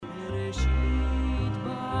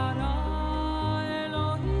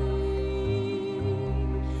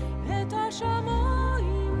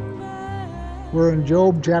We're in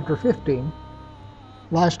Job chapter 15.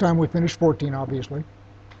 Last time we finished 14, obviously.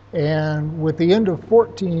 And with the end of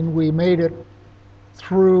 14, we made it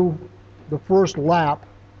through the first lap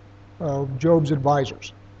of Job's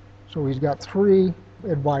advisors. So he's got 3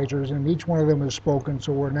 advisors, and each one of them has spoken.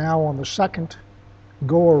 So we're now on the second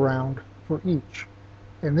go-around for each.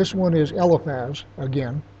 And this one is Eliphaz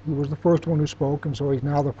again. He was the first one who spoke, and so he's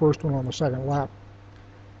now the first one on the second lap.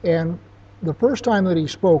 And the first time that he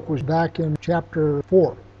spoke was back in chapter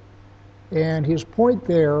 4. And his point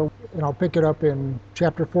there, and I'll pick it up in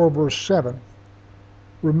chapter 4, verse 7,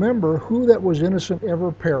 remember who that was innocent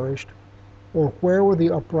ever perished, or where were the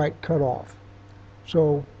upright cut off?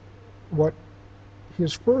 So what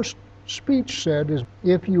his first speech said is,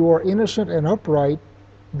 if you are innocent and upright,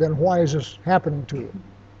 then why is this happening to you?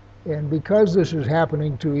 And because this is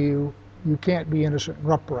happening to you, you can't be innocent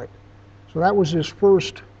and upright. So that was his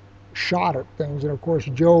first shot at things. And of course,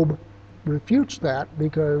 Job refutes that,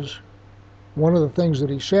 because one of the things that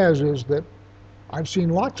he says is that I've seen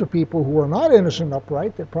lots of people who are not innocent and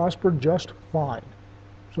upright that prospered just fine.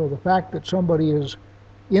 So the fact that somebody is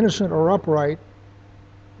innocent or upright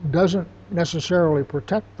doesn't necessarily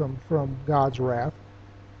protect them from God's wrath,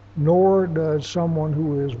 nor does someone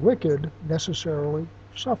who is wicked necessarily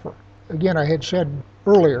suffer. Again, I had said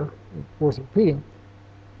earlier, worth repeating,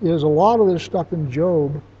 is a lot of this stuff in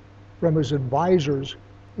Job from his advisors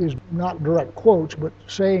is not direct quotes, but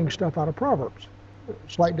saying stuff out of Proverbs.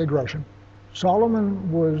 Slight digression.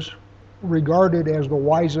 Solomon was regarded as the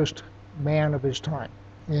wisest man of his time.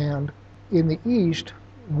 And in the East,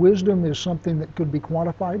 wisdom is something that could be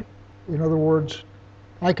quantified. In other words,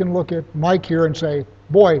 I can look at Mike here and say,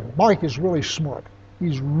 boy, Mike is really smart.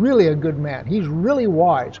 He's really a good man. He's really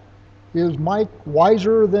wise. Is Mike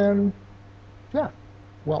wiser than Jeff?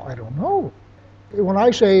 Well, I don't know. When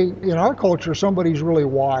I say in our culture somebody's really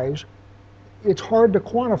wise, it's hard to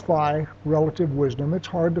quantify relative wisdom. It's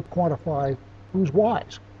hard to quantify who's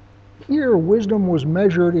wise. Here, wisdom was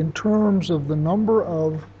measured in terms of the number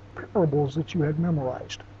of parables that you had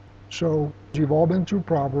memorized. So you've all been through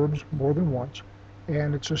Proverbs more than once,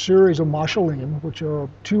 and it's a series of mashalim, which are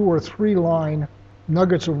 2 or 3 line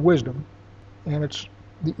nuggets of wisdom, and it's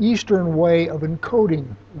the Eastern way of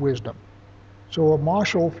encoding wisdom. So a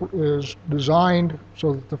mashal is designed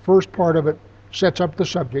so that the first part of it sets up the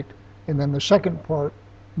subject, and then the second part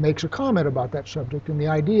makes a comment about that subject. And the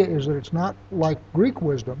idea is that it's not like Greek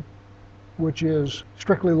wisdom, which is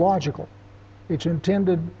strictly logical. It's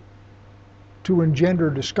intended to engender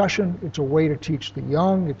discussion. It's a way to teach the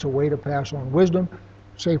young. It's a way to pass on wisdom.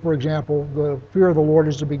 Say, for example, the fear of the Lord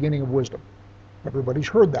is the beginning of wisdom. Everybody's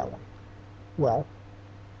heard that one. Well,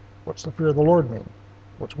 what's the fear of the Lord mean?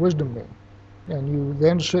 What's wisdom mean? And you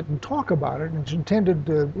then sit and talk about it, and it's intended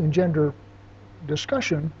to engender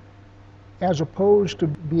discussion as opposed to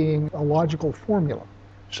being a logical formula.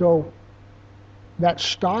 So that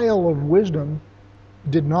style of wisdom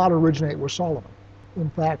did not originate with Solomon.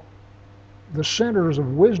 In fact, the centers of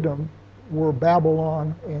wisdom were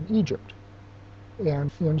Babylon and Egypt.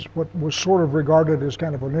 And in what was sort of regarded as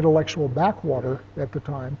kind of an intellectual backwater at the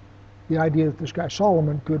time, the idea that this guy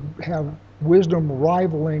Solomon could have wisdom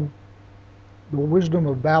rivaling the wisdom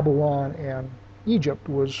of Babylon and Egypt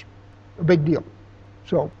was a big deal.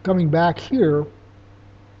 So coming back here,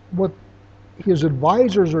 what his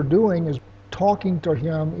advisors are doing is talking to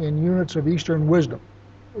him in units of Eastern wisdom,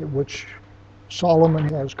 which Solomon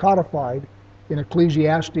has codified in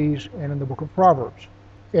Ecclesiastes and in the book of Proverbs.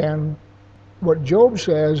 And what Job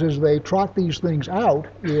says as they trot these things out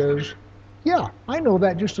is, yeah, I know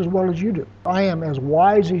that just as well as you do. I am as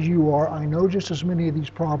wise as you are. I know just as many of these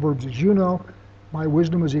proverbs as you know. My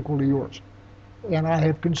wisdom is equal to yours. And I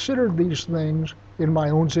have considered these things in my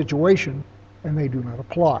own situation, and they do not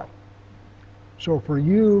apply. So for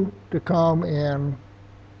you to come and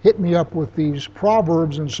hit me up with these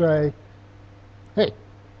proverbs and say, hey,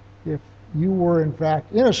 if you were in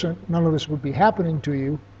fact innocent, none of this would be happening to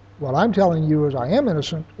you. What I'm telling you is I am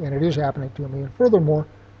innocent, and it is happening to me. And furthermore,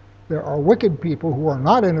 there are wicked people who are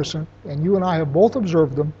not innocent, and you and I have both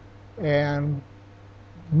observed them, and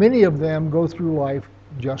many of them go through life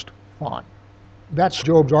just fine. That's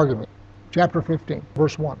Job's argument. Chapter 15,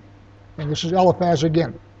 verse 1. And this is Eliphaz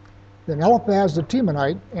again. Then Eliphaz the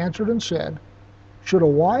Temanite answered and said, should a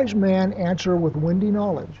wise man answer with windy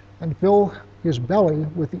knowledge, and fill his belly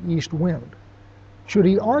with the east wind? Should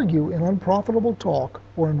he argue in unprofitable talk,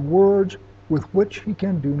 or in words with which he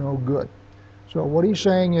can do no good? So what he's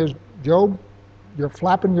saying is, Job, you're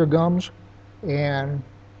flapping your gums, and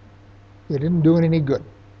it isn't doing any good,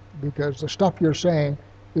 because the stuff you're saying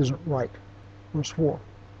isn't right. Verse 4.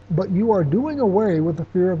 But you are doing away with the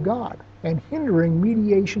fear of God. and hindering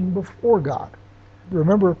mediation before God.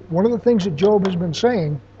 Remember, one of the things that Job has been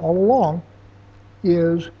saying all along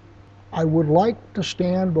is, I would like to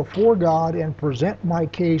stand before God and present my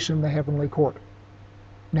case in the heavenly court.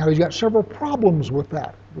 Now, he's got several problems with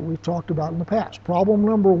that we've talked about in the past. Problem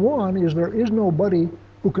number one is there is nobody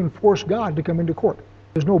who can force God to come into court.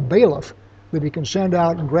 There's no bailiff that he can send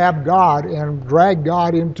out and grab God and drag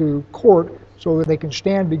God into court so that they can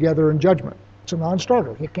stand together in judgment. It's a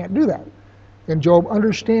non-starter. He can't do that. And Job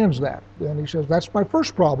understands that. And he says, that's my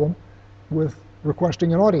first problem with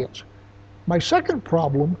requesting an audience. My second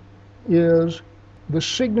problem is the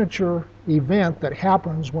signature event that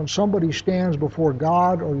happens when somebody stands before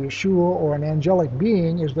God or Yeshua or an angelic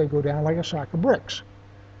being is they go down like a sack of bricks.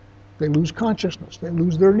 They lose consciousness. They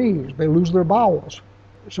lose their knees. They lose their bowels.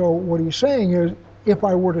 So what he's saying is, if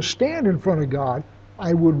I were to stand in front of God,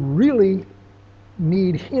 I would really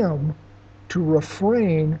need him to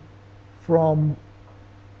refrain from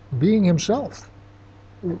being himself,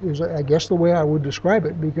 is I guess the way I would describe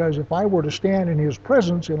it, because if I were to stand in his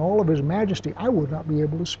presence in all of his majesty, I would not be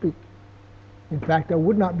able to speak. In fact, I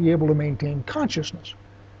would not be able to maintain consciousness.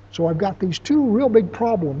 So I've got these two real big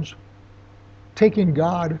problems taking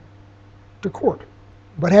God to court.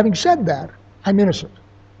 But having said that, I'm innocent.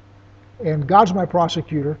 And God's my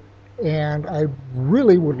prosecutor, and I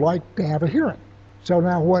really would like to have a hearing. So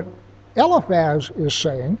now what Eliphaz is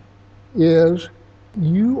saying is,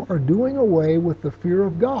 you are doing away with the fear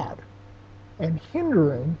of God and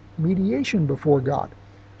hindering mediation before God.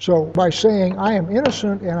 So by saying, I am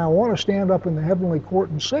innocent and I want to stand up in the heavenly court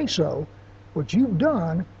and say so, what you've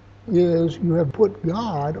done is you have put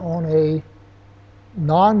God on a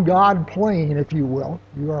non-God plane, if you will.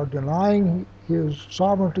 You are denying his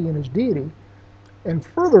sovereignty and his deity. And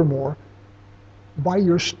furthermore, by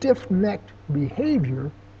your stiff-necked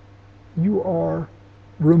behavior, you are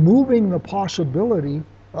removing the possibility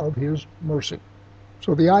of his mercy.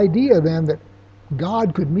 So the idea then that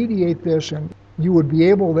God could mediate this and you would be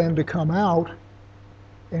able then to come out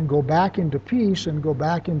and go back into peace and go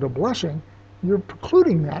back into blessing, you're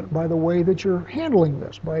precluding that by the way that you're handling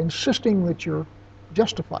this, by insisting that you're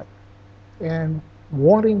justified and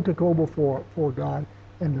wanting to go before God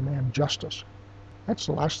and demand justice. That's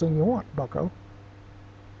the last thing you want, bucko.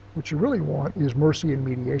 What you really want is mercy and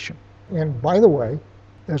mediation. And by the way,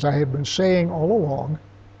 as I have been saying all along,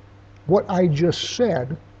 what I just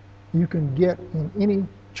said you can get in any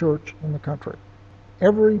church in the country.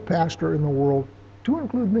 Every pastor in the world, to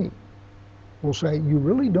include me, will say, you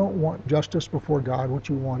really don't want justice before God, what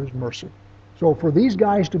you want is mercy. So for these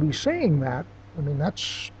guys to be saying that, I mean,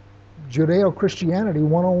 that's Judeo-Christianity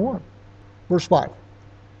 101. Verse 5,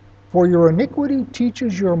 for your iniquity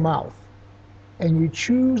teaches your mouth, and you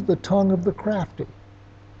choose the tongue of the crafty.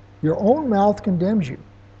 Your own mouth condemns you,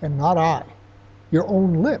 and not I. Your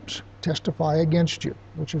own lips testify against you,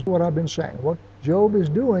 which is what I've been saying. What Job is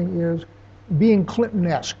doing is being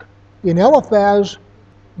Clinton-esque. In Eliphaz's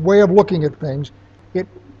way of looking at things, it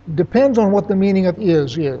depends on what the meaning of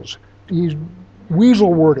is. He's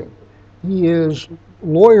weasel wording. He is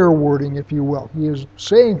lawyer wording, if you will. He is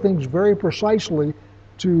saying things very precisely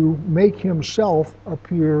to make himself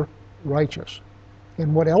appear righteous.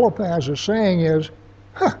 And what Eliphaz is saying is,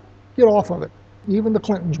 get off of it. Even the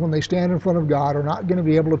Clintons, when they stand in front of God, are not going to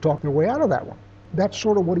be able to talk their way out of that one. That's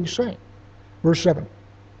sort of what he's saying. Verse 7,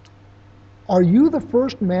 are you the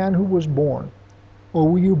first man who was born, or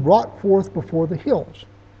were you brought forth before the hills?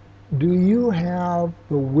 Do you have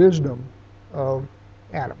the wisdom of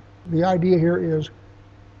Adam? The idea here is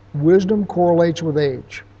wisdom correlates with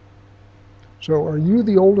age. So are you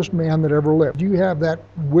the oldest man that ever lived? Do you have that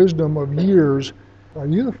wisdom of years? Are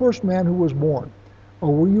you the first man who was born?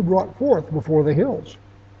 Or were you brought forth before the hills?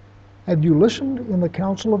 Have you listened in the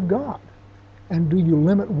counsel of God? And do you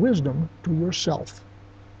limit wisdom to yourself?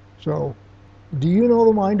 So, do you know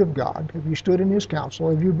the mind of God? Have you stood in his counsel?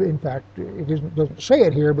 Have you, in fact, it doesn't say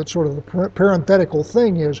it here, but sort of the parenthetical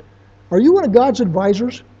thing is, are you one of God's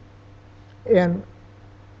advisors? And,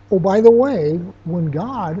 oh, by the way, when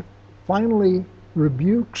God finally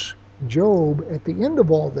rebukes Job at the end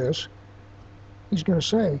of all this, he's going to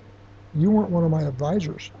say, you weren't one of my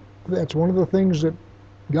advisors. That's one of the things that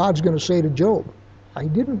God's going to say to Job. I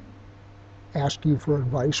didn't ask you for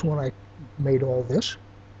advice when I made all this.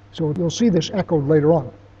 So you'll see this echoed later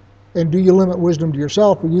on. And do you limit wisdom to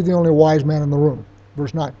yourself? Are you the only wise man in the room?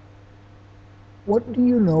 Verse 9. What do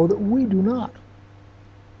you know that we do not?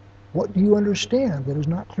 What do you understand that is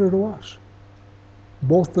not clear to us?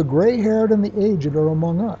 Both the gray-haired and the aged are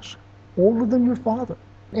among us, older than your father.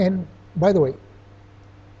 And by the way,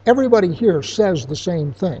 everybody here says the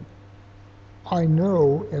same thing. I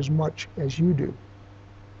know as much as you do.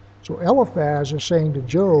 So Eliphaz is saying to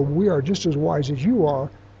Job, we are just as wise as you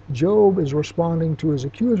are. Job is responding to his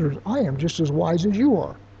accusers, I am just as wise as you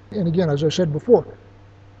are. And again, as I said before,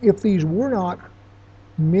 if these were not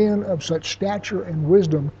men of such stature and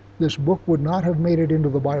wisdom, this book would not have made it into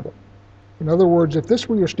the Bible. In other words, if this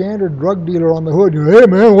were your standard drug dealer on the hood, hey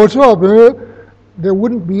man, what's up, man? There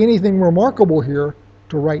wouldn't be anything remarkable here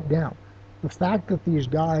to write down. The fact that these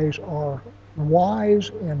guys are wise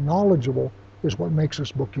and knowledgeable is what makes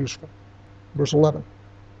this book useful. Verse 11,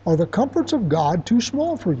 are the comforts of God too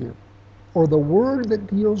small for you, or the word that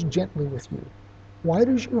deals gently with you? Why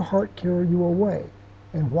does your heart carry you away,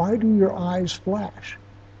 and why do your eyes flash,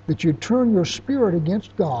 that you turn your spirit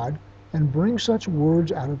against God and bring such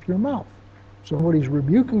words out of your mouth? So what he's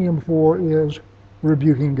rebuking him for is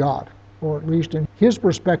rebuking God, or at least in his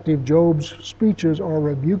perspective, Job's speeches are a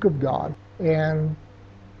rebuke of God, and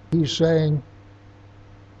he's saying,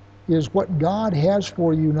 is what God has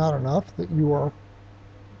for you not enough that you are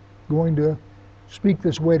going to speak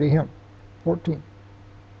this way to him? 14.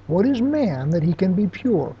 What is man that he can be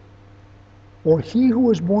pure, or he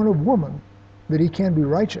who is born of woman that he can be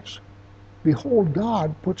righteous? Behold,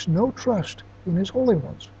 God puts no trust in his holy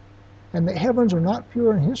ones, and the heavens are not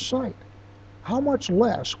pure in his sight. How much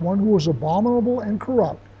less one who is abominable and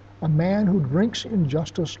corrupt, a man who drinks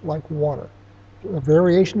injustice like water? A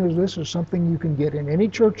variation of this is something you can get in any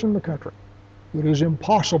church in the country. It is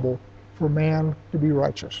impossible for man to be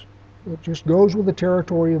righteous. It just goes with the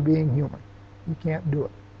territory of being human. You can't do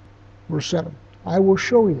it. Verse 7, I will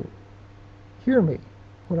show you. Hear me.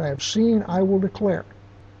 What I have seen I will declare.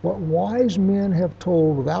 What wise men have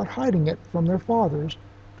told without hiding it from their fathers,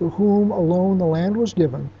 to whom alone the land was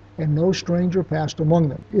given, and no stranger passed among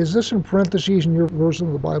them. Is this in parentheses in your version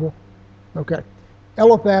of the Bible? Okay.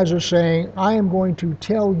 Eliphaz is saying, I am going to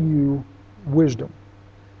tell you wisdom.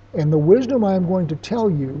 And the wisdom I am going to tell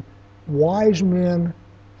you, wise men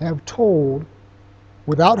have told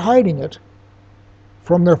without hiding it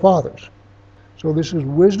from their fathers. So this is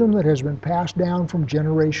wisdom that has been passed down from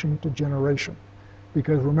generation to generation.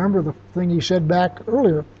 Because remember the thing he said back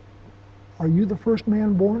earlier, are you the first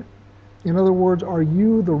man born? In other words, are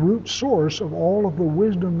you the root source of all of the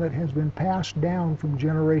wisdom that has been passed down from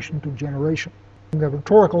generation to generation? And the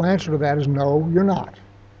rhetorical answer to that is no, you're not.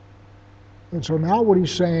 And so now what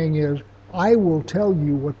he's saying is, I will tell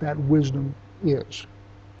you what that wisdom is.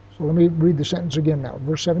 So let me read the sentence again now,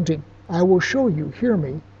 verse 17. I will show you, hear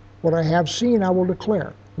me, what I have seen I will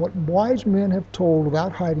declare, what wise men have told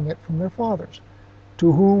without hiding it from their fathers,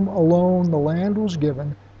 to whom alone the land was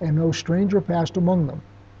given, and no stranger passed among them.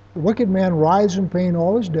 The wicked man writhes in pain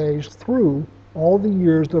all his days through all the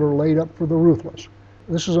years that are laid up for the ruthless.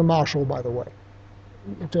 This is a mashal, by the way.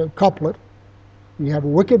 It's a couplet. You have a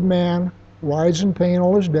wicked man writhes in pain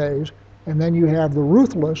all his days, and then you have the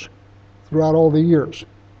ruthless throughout all the years.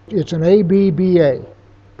 It's an A-B-B-A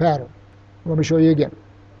pattern. Let me show you again.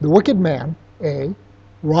 The wicked man, A,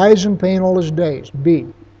 writhes in pain all his days, B.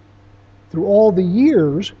 Through all the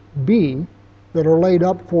years, B, that are laid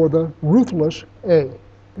up for the ruthless, A.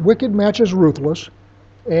 Wicked matches ruthless,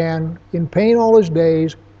 and in pain all his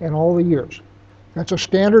days and all the years. That's a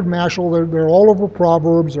standard mashal. They're all over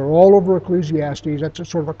Proverbs. They're all over Ecclesiastes. That's a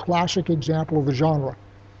sort of a classic example of the genre.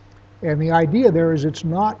 And the idea there is it's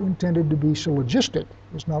not intended to be syllogistic.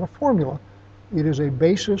 It's not a formula. It is a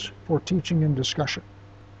basis for teaching and discussion.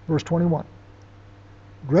 Verse 21.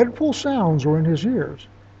 Dreadful sounds are in his ears.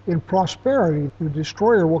 In prosperity the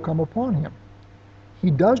destroyer will come upon him. He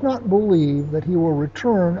does not believe that he will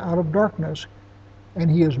return out of darkness, and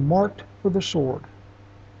he is marked for the sword.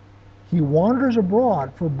 He wanders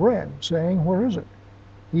abroad for bread, saying, where is it?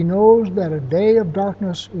 He knows that a day of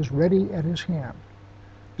darkness is ready at his hand.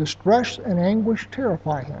 Distress and anguish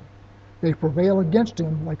terrify him. They prevail against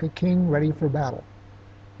him like a king ready for battle,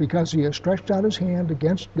 because he has stretched out his hand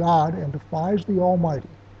against God and defies the Almighty,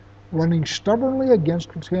 running stubbornly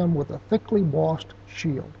against him with a thickly bossed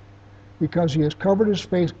shield, because he has covered his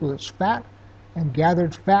face with its fat and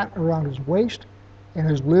gathered fat around his waist, and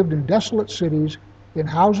has lived in desolate cities, in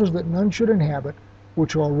houses that none should inhabit,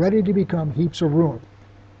 which are ready to become heaps of ruin.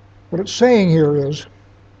 What it's saying here is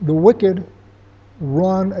the wicked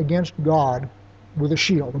run against God with a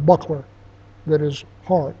shield, a buckler that is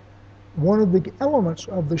hard. One of the elements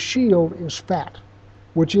of the shield is fat,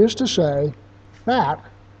 which is to say, fat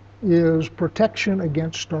is protection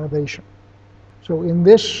against starvation. So in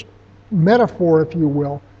this metaphor, if you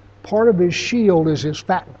will, part of his shield is his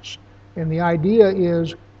fatness. And the idea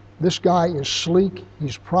is this guy is sleek,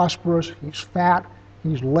 he's prosperous, he's fat,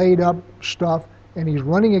 he's laid up stuff, and he's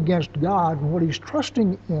running against God, and what he's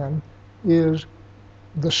trusting in is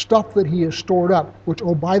the stuff that he has stored up, which,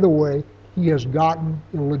 oh, by the way, he has gotten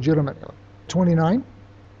illegitimately. 29,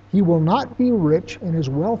 he will not be rich, and his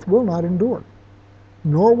wealth will not endure,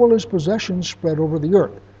 nor will his possessions spread over the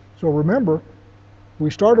earth. So remember, we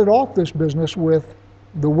started off this business with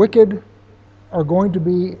the wicked are going to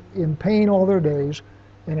be in pain all their days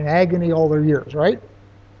and in agony all their years, right?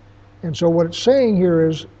 And so what it's saying here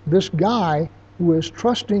is this guy who is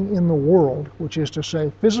trusting in the world, which is to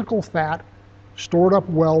say physical fat, stored up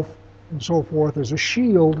wealth, and so forth, as a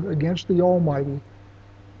shield against the Almighty,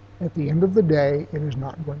 at the end of the day, it is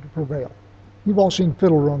not going to prevail. You've all seen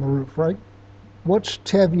Fiddler on the Roof, right? What's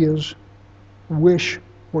Tevye's wish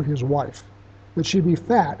for his wife? That she be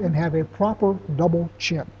fat and have a proper double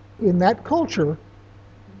chin. In that culture,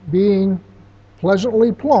 being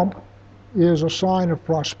pleasantly plump is a sign of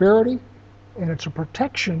prosperity, and it's a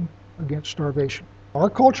protection against starvation. Our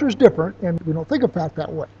culture is different, and we don't think of fat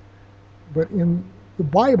that way. But in the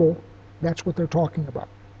Bible, that's what they're talking about.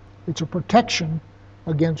 It's a protection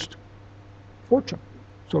against fortune.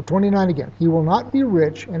 So 29 again, he will not be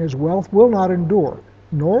rich, and his wealth will not endure,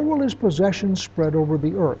 nor will his possessions spread over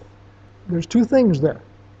the earth. There's two things there.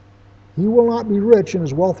 He will not be rich, and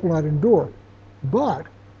his wealth will not endure, but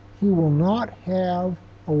he will not have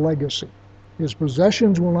a legacy. His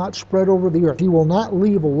possessions will not spread over the earth. He will not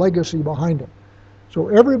leave a legacy behind him. So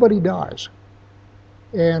everybody dies.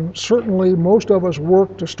 And certainly most of us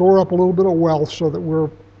work to store up a little bit of wealth so that we're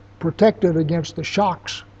protected against the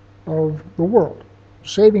shocks of the world.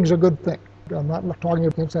 Saving's a good thing. I'm not talking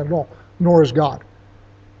against that at all, nor is God.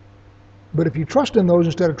 But if you trust in those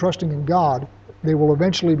instead of trusting in God, they will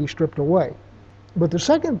eventually be stripped away. But the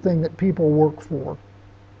second thing that people work for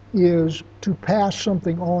is to pass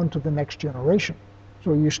something on to the next generation.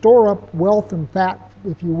 So you store up wealth and fat,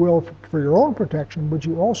 if you will, for your own protection, but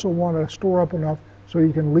you also want to store up enough so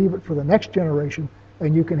you can leave it for the next generation,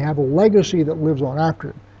 and you can have a legacy that lives on after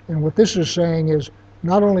it. And what this is saying is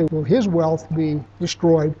not only will his wealth be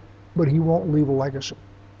destroyed, but he won't leave a legacy.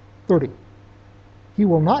 30. He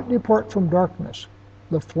will not depart from darkness.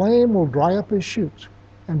 The flame will dry up his shoots,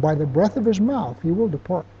 and by the breath of his mouth he will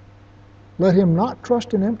depart. Let him not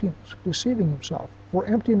trust in emptiness, deceiving himself, for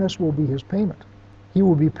emptiness will be his payment. He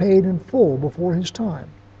will be paid in full before his time,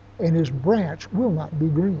 and his branch will not be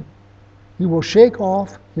green. He will shake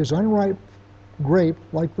off his unripe grape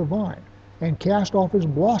like the vine, and cast off his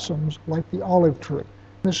blossoms like the olive tree.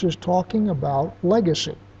 This is talking about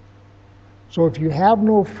legacy. So if you have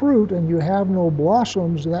no fruit and you have no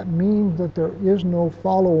blossoms, that means that there is no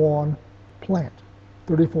follow-on plant.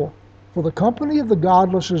 34. For the company of the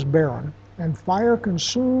godless is barren, and fire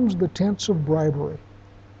consumes the tents of bribery.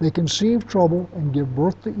 They conceive trouble and give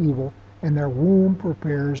birth to evil, and their womb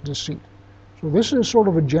prepares deceit. So this is sort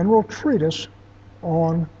of a general treatise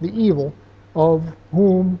on the evil of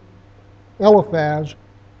whom Eliphaz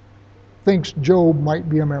thinks Job might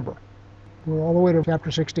be a member. We're all the way to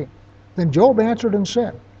chapter 16. Then Job answered and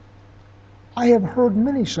said, I have heard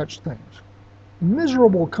many such things.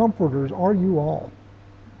 Miserable comforters are you all.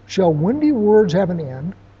 Shall windy words have an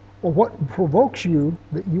end, or what provokes you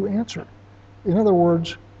that you answer? In other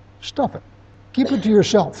words, stuff it. Keep it to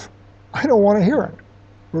yourself. I don't want to hear it.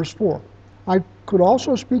 Verse 4. I could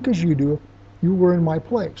also speak as you do if you were in my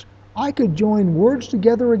place. I could join words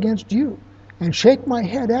together against you and shake my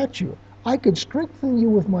head at you. I could strengthen you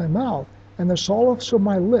with my mouth, and the solace of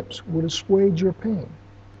my lips would assuage your pain.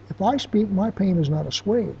 If I speak, my pain is not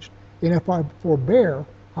assuaged, and if I forbear,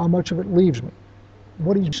 how much of it leaves me?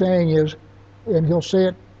 What he's saying is, and he'll say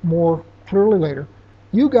it more clearly later,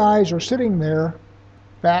 you guys are sitting there,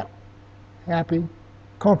 fat, happy,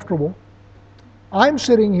 comfortable. I'm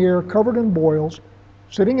sitting here covered in boils,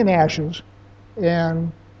 sitting in ashes,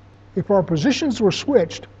 and if our positions were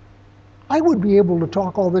switched, I would be able to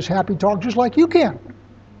talk all this happy talk just like you can.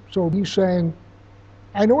 So he's saying,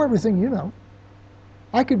 I know everything you know.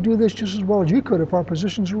 I could do this just as well as you could if our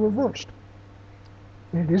positions were reversed.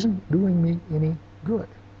 And it isn't doing me any good.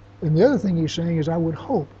 And the other thing he's saying is, I would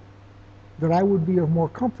hope that I would be of more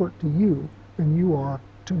comfort to you than you are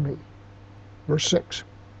to me. Verse 6.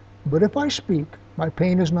 But if I speak, my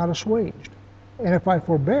pain is not assuaged. And if I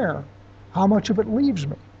forbear, how much of it leaves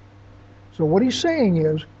me? So what he's saying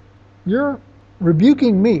is, you're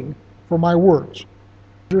rebuking me for my words.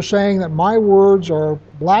 You're saying that my words are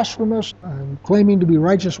blasphemous. I'm claiming to be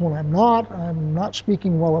righteous when I'm not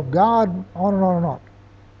speaking well of God, on and on and on.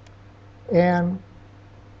 And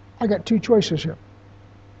I got two choices here.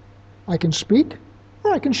 I can speak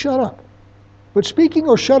or I can shut up. But speaking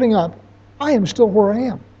or shutting up, I am still where I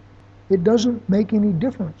am. It doesn't make any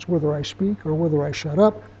difference whether I speak or whether I shut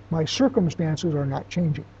up. My circumstances are not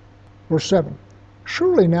changing. Verse 7,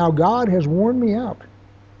 surely now God has worn me out.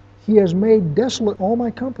 He has made desolate all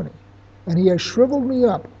my company, and he has shriveled me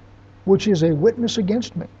up, which is a witness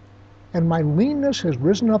against me. And my leanness has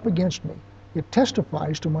risen up against me. It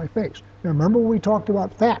testifies to my face. Now remember we talked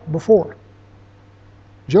about fat before.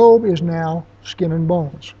 Job is now skin and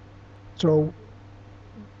bones. So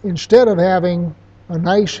instead of having a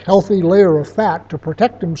nice healthy layer of fat to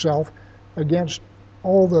protect himself against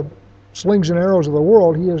all the slings and arrows of the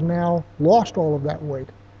world, he has now lost all of that weight.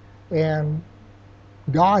 And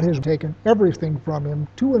God has taken everything from him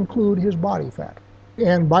to include his body fat.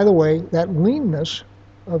 And by the way, that leanness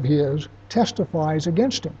of his testifies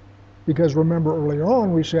against him. Because remember earlier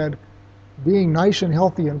on we said being nice and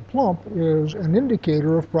healthy and plump is an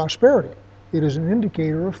indicator of prosperity. It is an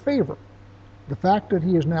indicator of favor. The fact that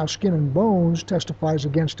he is now skin and bones testifies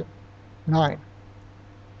against him. 9.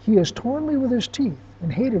 He has torn me with his teeth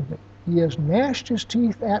and hated me. He has gnashed his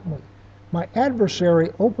teeth at me. My adversary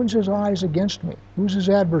opens his eyes against me. Who's his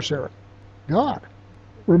adversary? God.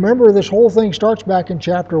 Remember, this whole thing starts back in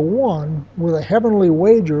chapter 1 with a heavenly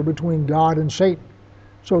wager between God and Satan.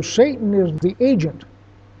 So Satan is the agent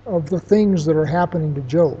of the things that are happening to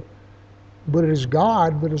Job. But it is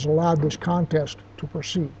God that has allowed this contest to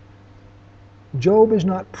proceed. Job is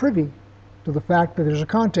not privy to the fact that there's a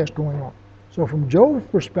contest going on. So from Job's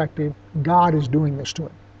perspective, God is doing this to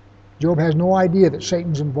him. Job has no idea that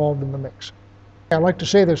Satan's involved in the mix. I like to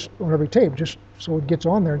say this on every tape, just so it gets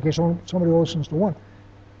on there in case somebody listens to one.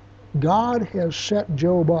 God has set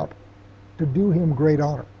Job up to do him great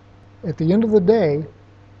honor. At the end of the day,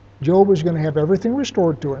 Job is going to have everything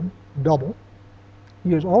restored to him, double.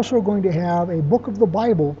 He is also going to have a book of the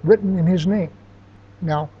Bible written in his name.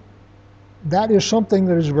 Now, that is something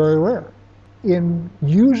that is very rare. In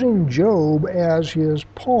using Job as his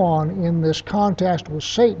pawn in this contest with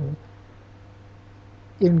Satan,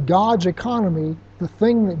 in God's economy, the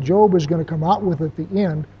thing that Job is going to come out with at the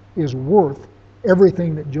end is worth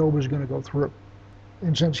everything that Job is going to go through.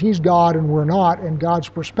 And since he's God and we're not, and God's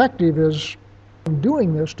perspective is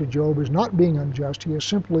doing this to Job is not being unjust, he is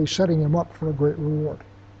simply setting him up for a great reward.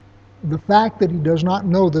 The fact that he does not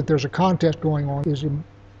know that there's a contest going on is of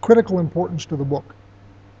critical importance to the book.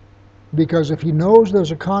 Because if he knows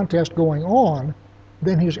there's a contest going on,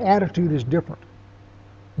 then his attitude is different.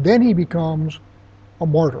 Then he becomes a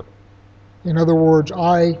martyr. In other words,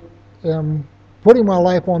 I am putting my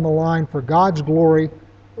life on the line for God's glory,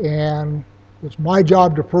 and it's my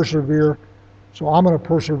job to persevere, so I'm going to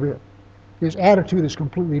persevere. His attitude is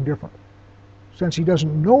completely different. Since he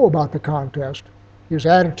doesn't know about the contest, his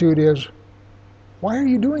attitude is, why are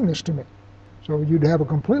you doing this to me? So you'd have a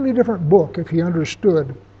completely different book if he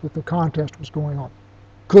understood that the contest was going on.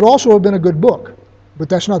 Could also have been a good book, but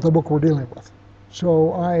that's not the book we're dealing with.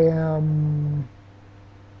 So I am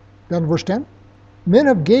down to verse 10. Men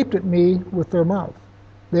have gaped at me with their mouth.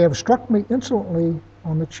 They have struck me insolently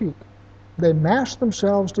on the cheek. They mass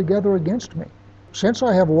themselves together against me. Since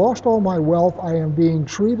I have lost all my wealth, I am being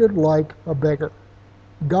treated like a beggar.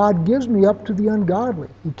 God gives me up to the ungodly.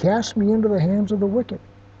 He casts me into the hands of the wicked.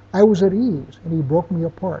 I was at ease, and he broke me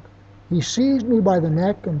apart. He seized me by the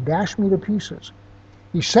neck and dashed me to pieces.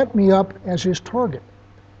 He set me up as his target.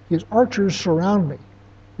 His archers surround me.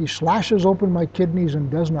 He slashes open my kidneys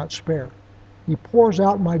and does not spare. He pours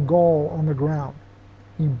out my gall on the ground.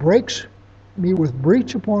 He breaks me with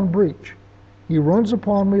breach upon breach. He runs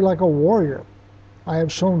upon me like a warrior. I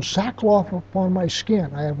have sewn sackcloth upon my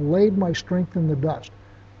skin. I have laid my strength in the dust.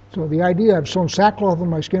 So the idea of sewn sackcloth on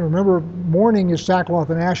my skin, remember, mourning is sackcloth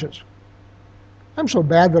and ashes. I'm so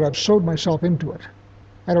bad that I've sewed myself into it.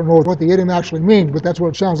 I don't know what the idiom actually means, but that's what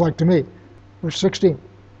it sounds like to me. Verse 16.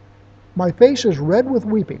 My face is red with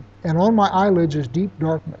weeping, and on my eyelids is deep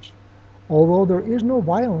darkness, although there is no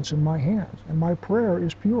violence in my hands, and my prayer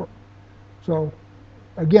is pure. So,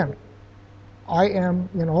 again, I am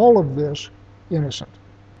in all of this innocent.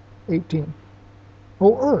 18.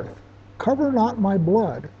 O earth, cover not my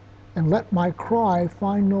blood, and let my cry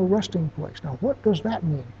find no resting place. Now, what does that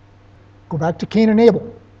mean? Go back to Cain and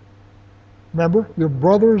Abel. Remember, your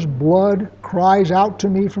brother's blood cries out to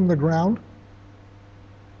me from the ground.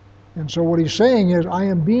 And so what he's saying is, I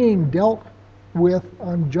am being dealt with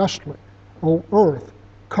unjustly. O earth,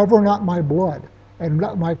 cover not my blood, and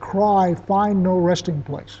let my cry find no resting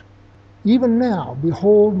place. Even now,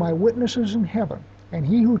 behold, my witness is in heaven, and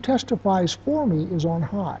he who testifies for me is on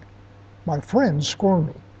high. My friends scorn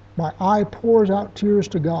me. My eye pours out tears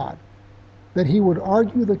to God, that he would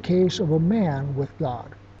argue the case of a man with God.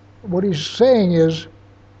 What he's saying is,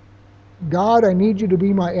 God, I need you to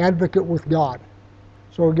be my advocate with God.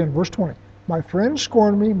 So again, verse 20. My friends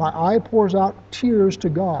scorn me. My eye pours out tears to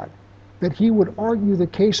God, that he would argue the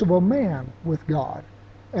case of a man with God,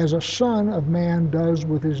 as a son of man does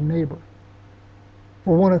with his neighbor.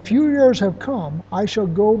 For when a few years have come, I shall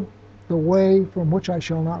go the way from which I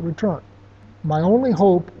shall not return. My only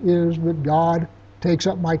hope is that God takes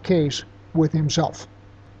up my case with himself.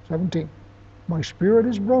 17. My spirit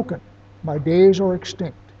is broken. My days are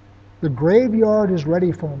extinct. The graveyard is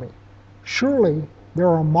ready for me. Surely there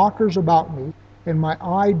are mockers about me, and my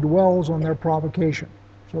eye dwells on their provocation.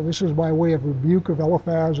 So this is by way of rebuke of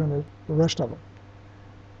Eliphaz and the rest of them.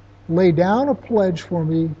 Lay down a pledge for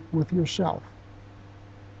me with yourself.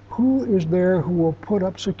 Who is there who will put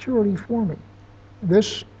up security for me?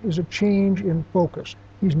 This is a change in focus.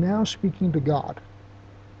 He's now speaking to God.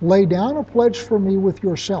 Lay down a pledge for me with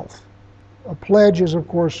yourself. A pledge is, of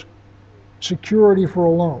course, security for a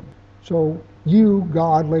loan. So you,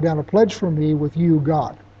 God, lay down a pledge for me with you,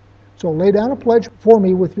 God. So lay down a pledge for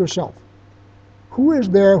me with yourself. Who is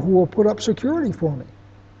there who will put up security for me?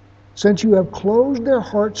 Since you have closed their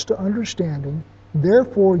hearts to understanding,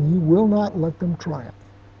 therefore you will not let them triumph.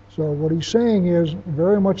 So what he's saying is,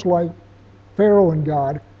 very much like Pharaoh and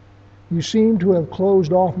God, you seem to have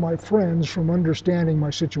closed off my friends from understanding my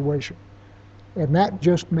situation. And that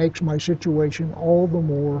just makes my situation all the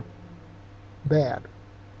more bad.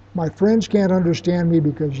 My friends can't understand me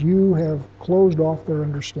because you have closed off their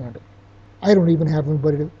understanding. I don't even have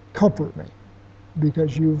anybody to comfort me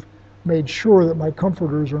because you've made sure that my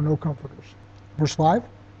comforters are no comforters. Verse 5,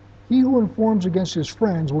 he who informs against his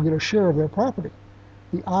friends will get a share of their property.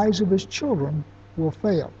 The eyes of his children will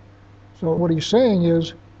fail. So what he's saying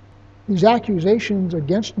is, these accusations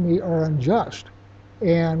against me are unjust,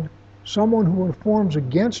 and someone who informs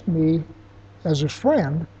against me as a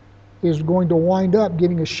friend is going to wind up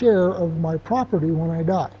getting a share of my property when I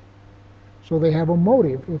die. So they have a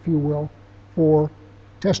motive, if you will, for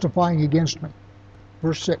testifying against me.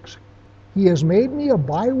 Verse 6, he has made me a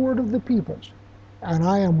byword of the peoples, and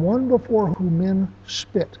I am one before whom men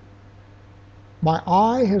spit. My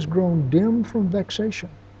eye has grown dim from vexation,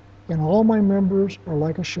 and all my members are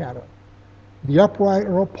like a shadow. The upright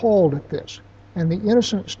are appalled at this, and the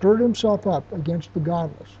innocent stirred himself up against the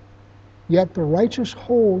godless. Yet the righteous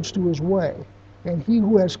holds to his way, and he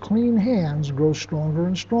who has clean hands grows stronger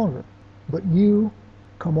and stronger. But you,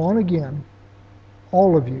 come on again,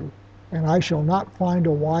 all of you, and I shall not find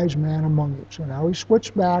a wise man among you. So now he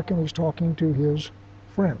switched back and he's talking to his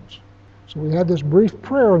friends. So we had this brief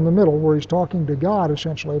prayer in the middle where he's talking to God,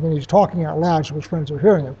 essentially. I mean, he's talking out loud so his friends are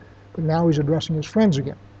hearing him, but now he's addressing his friends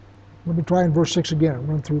again. Let me try in verse 6 again and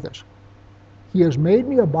run through this. He has made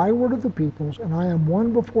me a byword of the peoples, and I am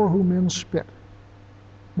one before whom men spit.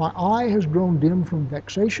 My eye has grown dim from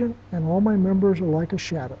vexation, and all my members are like a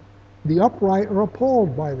shadow. The upright are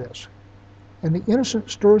appalled by this, and the innocent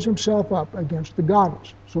stirs himself up against the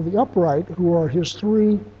godless. So the upright, who are his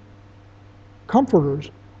three comforters,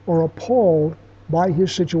 are appalled by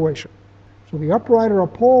his situation. So the upright are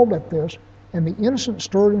appalled at this, and the innocent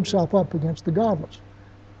stirred himself up against the godless.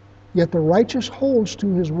 Yet the righteous holds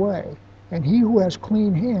to his way, and he who has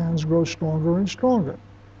clean hands grows stronger and stronger.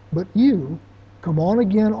 But you, come on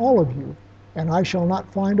again, all of you, and I shall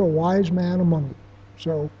not find a wise man among you.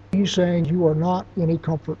 So he's saying, you are not any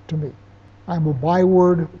comfort to me. I'm a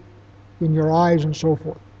byword in your eyes and so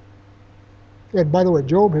forth. And by the way,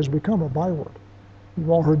 Job has become a byword. You've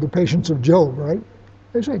all heard the patience of Job, right?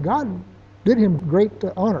 They say God did him great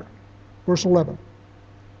honor. Verse 11,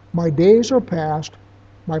 my days are past,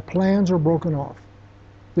 my plans are broken off,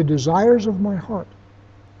 the desires of my heart.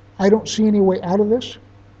 I don't see any way out of this.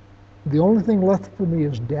 The only thing left for me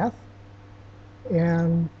is death,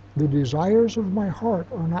 and the desires of my heart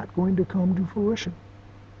are not going to come to fruition.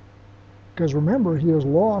 Because remember, he has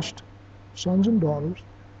lost sons and daughters,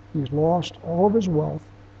 he's lost all of his wealth,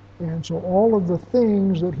 and so all of the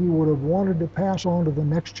things that he would have wanted to pass on to the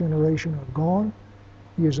next generation are gone.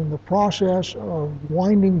 He is in the process of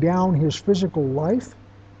winding down his physical life,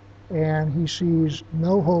 and he sees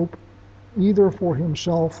no hope either for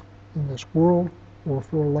himself in this world or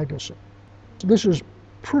for a legacy. This is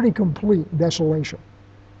pretty complete desolation.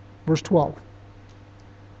 Verse 12,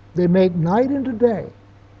 they make night into day.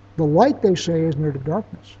 The light, they say, is near to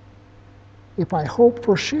darkness. If I hope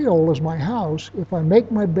for Sheol as my house, if I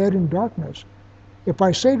make my bed in darkness, if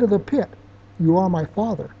I say to the pit, you are my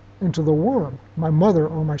father, and to the worm, my mother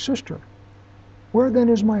or my sister, where then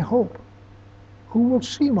is my hope? Who will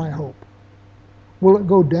see my hope? Will it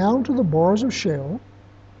go down to the bars of Sheol?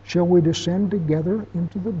 Shall we descend together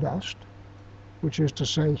into the dust? Which is to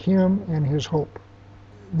say, him and his hope.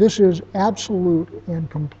 This is absolute and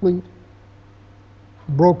complete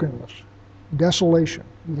brokenness, desolation.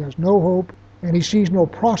 He has no hope. and he sees no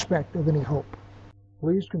prospect of any hope.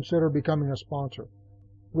 Please consider becoming a sponsor.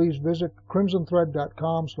 Please visit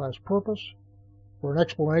crimsonthread.com/purpose for an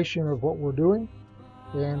explanation of what we're doing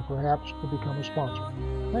and perhaps to become a sponsor.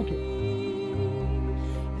 Thank you.